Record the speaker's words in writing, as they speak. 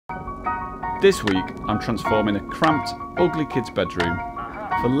This week, I'm transforming a cramped, ugly kid's bedroom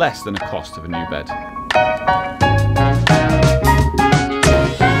for less than the cost of a new bed.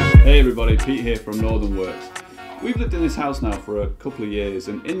 Hey everybody, Pete here from Northern Works. We've lived in this house now for a couple of years,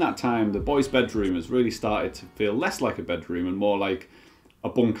 and in that time the boys' bedroom has really started to feel less like a bedroom and more like a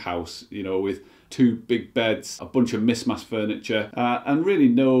bunkhouse, you know, with two big beds, a bunch of mismatched furniture, and really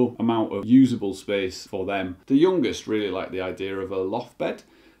no amount of usable space for them. The youngest really liked the idea of a loft bed,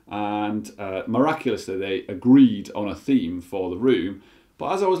 and miraculously they agreed on a theme for the room.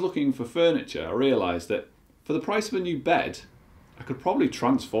 But as I was looking for furniture, I realised that for the price of a new bed, I could probably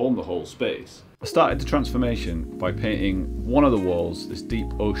transform the whole space. I started the transformation by painting one of the walls this deep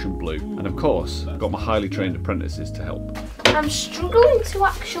ocean blue, and of course I got my highly trained apprentices to help. I'm struggling to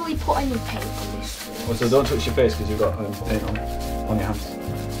actually put any paint on this wall. Oh, so don't touch your face because you've got paint on your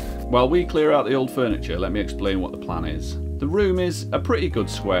hands. While we clear out the old furniture, let me explain what the plan is. The room is a pretty good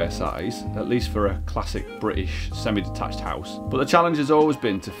square size, at least for a classic British semi-detached house, but the challenge has always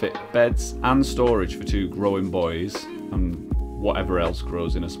been to fit beds and storage for two growing boys and whatever else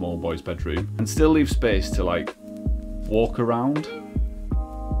grows in a small boy's bedroom, and still leave space to like walk around.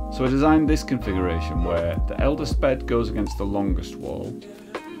 So I designed this configuration where the eldest bed goes against the longest wall,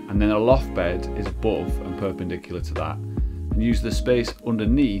 and then a loft bed is above and perpendicular to that, and use the space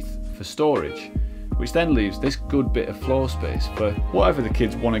underneath for storage, which then leaves this good bit of floor space for whatever the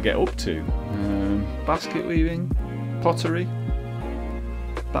kids want to get up to. Basket weaving, pottery,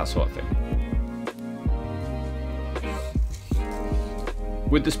 that sort of thing.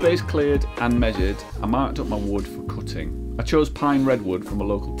 With the space cleared and measured, I marked up my wood for cutting. I chose pine redwood from a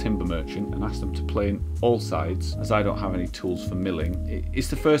local timber merchant and asked them to plane all sides, as I don't have any tools for milling. It's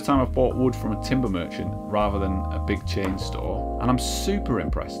the first time I've bought wood from a timber merchant rather than a big chain store, and I'm super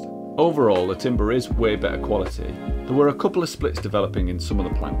impressed. Overall, the timber is way better quality. There were a couple of splits developing in some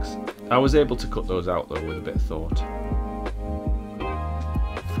of the planks. I was able to cut those out though with a bit of thought.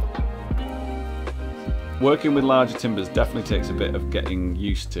 Working with larger timbers definitely takes a bit of getting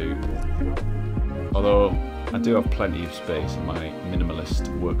used to, although I do have plenty of space in my minimalist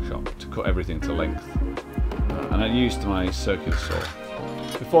workshop to cut everything to length, and I used my circular saw.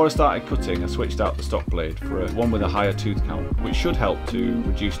 Before I started cutting, I switched out the stock blade for one with a higher tooth count, which should help to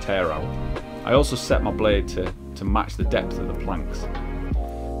reduce tear out. I also set my blade to match the depth of the planks.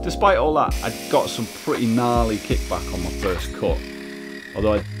 Despite all that, I got some pretty gnarly kickback on my first cut,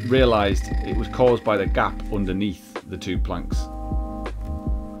 although I realised it was caused by the gap underneath the two planks.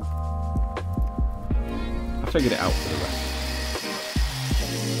 I figured it out for the rest.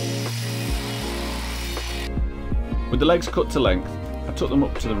 With the legs cut to length, I took them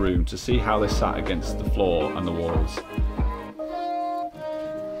up to the room to see how they sat against the floor and the walls.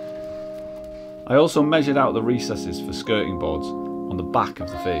 I also measured out the recesses for skirting boards on the back of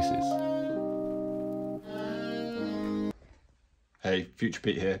the faces. Hey, Future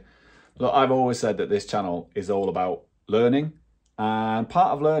Pete here. Look, I've always said that this channel is all about learning, and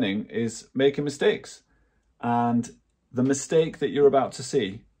part of learning is making mistakes. And the mistake that you're about to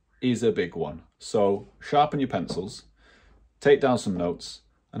see is a big one. So sharpen your pencils, take down some notes,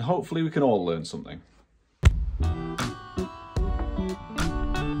 and hopefully we can all learn something.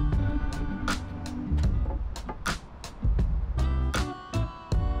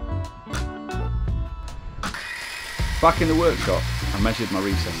 Back in the workshop, I measured my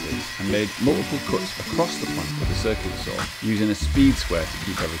recesses and made multiple cuts across the plank with a circular saw, using a speed square to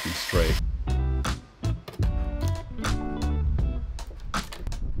keep everything straight.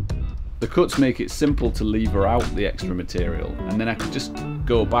 The cuts make it simple to lever out the extra material, and then I could just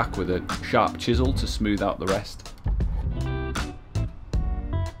go back with a sharp chisel to smooth out the rest.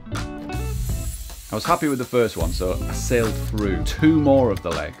 I was happy with the first one, so I sailed through two more of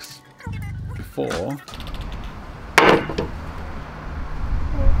the legs before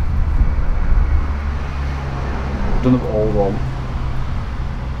done them all wrong.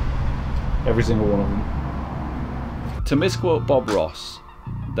 Every single one of them. To misquote Bob Ross,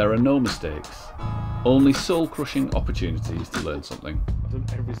 there are no mistakes, only soul-crushing opportunities to learn something. I've done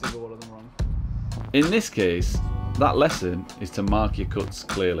every single one of them wrong. In this case, that lesson is to mark your cuts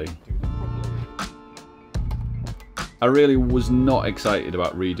clearly. I really was not excited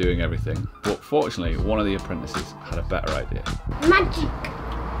about redoing everything, but fortunately one of the apprentices had a better idea. Magic!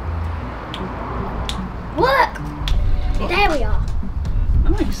 Work! There we are.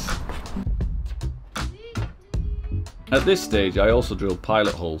 Nice. At this stage I also drilled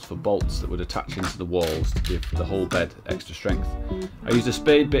pilot holes for bolts that would attach into the walls to give the whole bed extra strength. I used a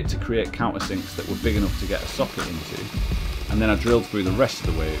spade bit to create countersinks that were big enough to get a socket into, and then I drilled through the rest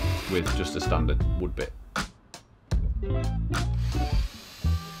of the way with just a standard wood bit.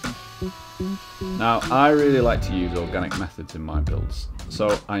 Now, I really like to use organic methods in my builds,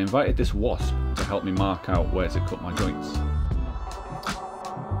 so I invited this wasp to help me mark out where to cut my joints.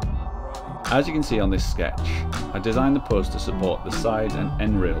 As you can see on this sketch, I designed the post to support the side and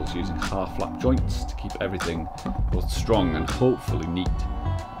end rails using half-lap joints to keep everything both strong and hopefully neat.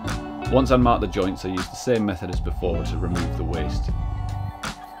 Once I marked the joints, I used the same method as before to remove the waste.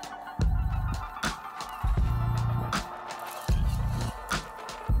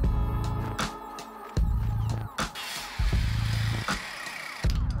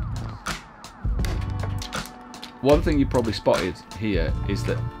 One thing you probably spotted here is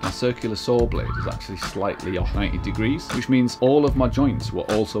that my circular saw blade is actually slightly off 90 degrees, which means all of my joints were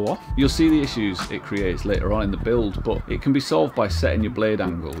also off. You'll see the issues it creates later on in the build, but it can be solved by setting your blade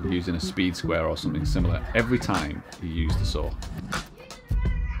angle using a speed square or something similar every time you use the saw.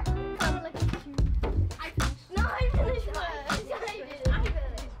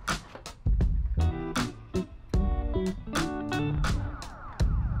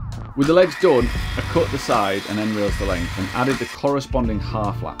 With the legs done, I cut the side and end rails to length and added the corresponding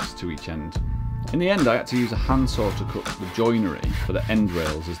half laps to each end. In the end, I had to use a handsaw to cut the joinery for the end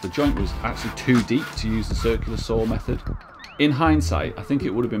rails, as the joint was actually too deep to use the circular saw method. In hindsight, I think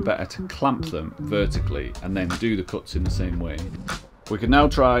it would have been better to clamp them vertically and then do the cuts in the same way. We can now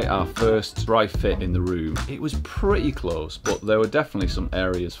try our first dry fit in the room. It was pretty close, but there were definitely some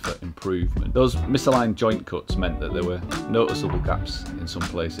areas for improvement. Those misaligned joint cuts meant that there were noticeable gaps in some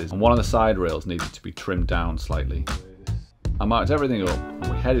places, and one of the side rails needed to be trimmed down slightly. I marked everything up and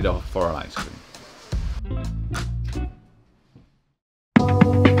we headed off for an ice cream.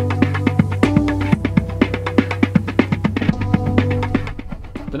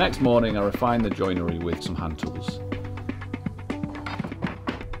 The next morning I refined the joinery with some hand tools.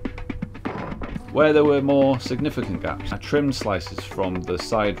 Where there were more significant gaps, I trimmed slices from the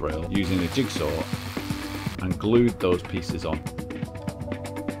side rail using a jigsaw and glued those pieces on.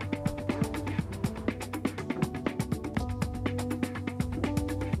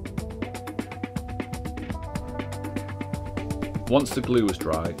 Once the glue was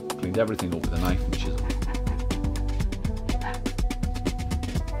dry, I cleaned everything up with a knife and chisel.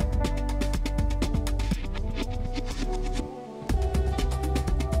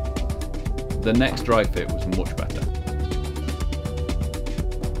 The next dry fit was much better.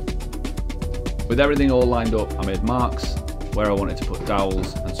 With everything all lined up, I made marks where I wanted to put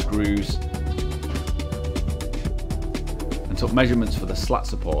dowels and screws and took measurements for the slat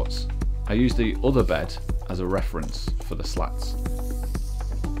supports. I used the other bed as a reference for the slats.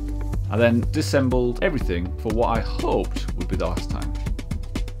 I then disassembled everything for what I hoped would be the last time.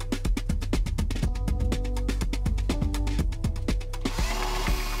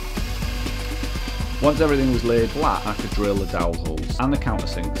 Once everything was laid flat, I could drill the dowel holes and the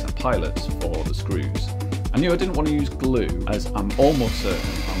countersinks and pilot for the screws. I knew I didn't want to use glue, as I'm almost certain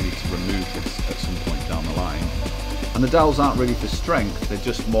I'll need to remove this at some point down the line. And the dowels aren't really for strength, they're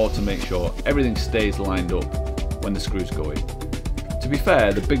just more to make sure everything stays lined up when the screws go in. To be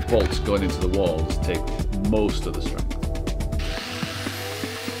fair, the big bolts going into the walls take most of the strength.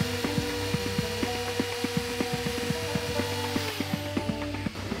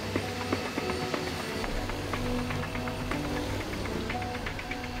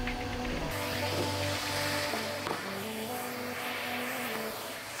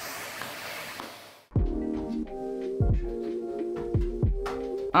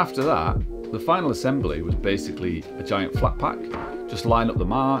 After that, the final assembly was basically a giant flat pack. Just line up the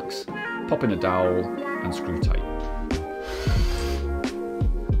marks, pop in a dowel and screw tight.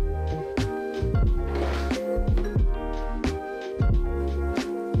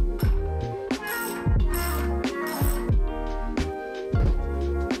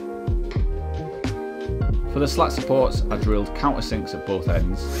 For the slat supports, I drilled countersinks at both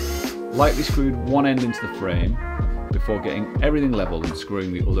ends, lightly screwed one end into the frame before getting everything level and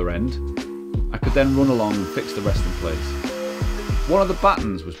screwing the other end. I could then run along and fix the rest in place. One of the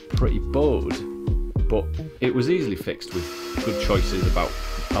battens was pretty bowed, but it was easily fixed with good choices about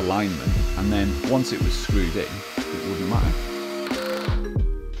alignment, and then once it was screwed in, it wouldn't matter.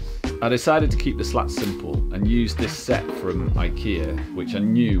 I decided to keep the slats simple and use this set from IKEA, which I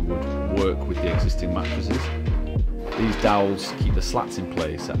knew would work with the existing mattresses. These dowels keep the slats in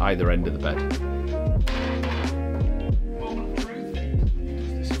place at either end of the bed.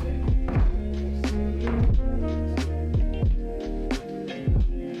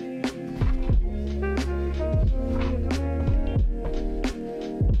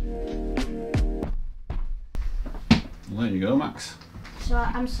 There you go, Max. So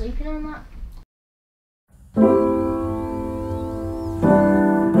I'm sleeping on that.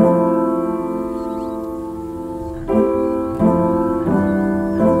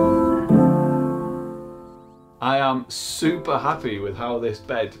 super happy with how this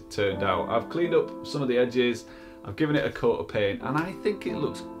bed turned out. I've cleaned up some of the edges, I've given it a coat of paint, and I think it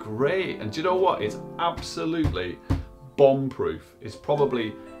looks great. And do you know what? It's absolutely bomb-proof. It's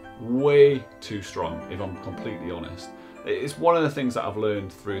probably way too strong, if I'm completely honest. It's one of the things that I've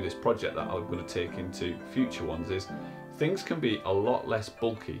learned through this project that I'm going to take into future ones is things can be a lot less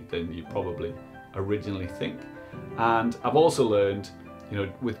bulky than you probably originally think. And I've also learned, you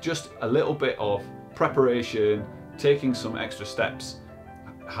know, with just a little bit of preparation, taking some extra steps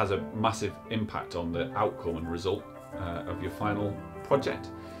has a massive impact on the outcome and result of your final project.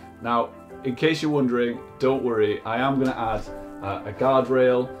 Now, in case you're wondering, don't worry, I am going to add a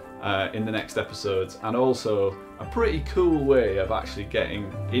guardrail in the next episodes, and also a pretty cool way of actually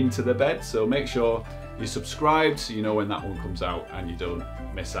getting into the bed. So make sure you're subscribed so you know when that one comes out and you don't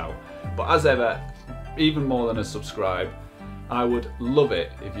miss out. But as ever, even more than a subscribe, I would love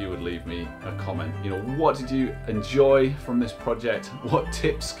it if you would leave me a comment. You know, what did you enjoy from this project? What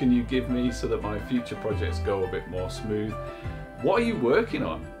tips can you give me so that my future projects go a bit more smooth? What are you working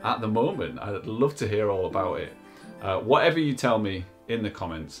on at the moment? I'd love to hear all about it. Whatever you tell me in the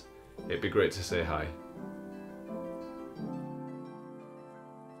comments, it'd be great to say hi.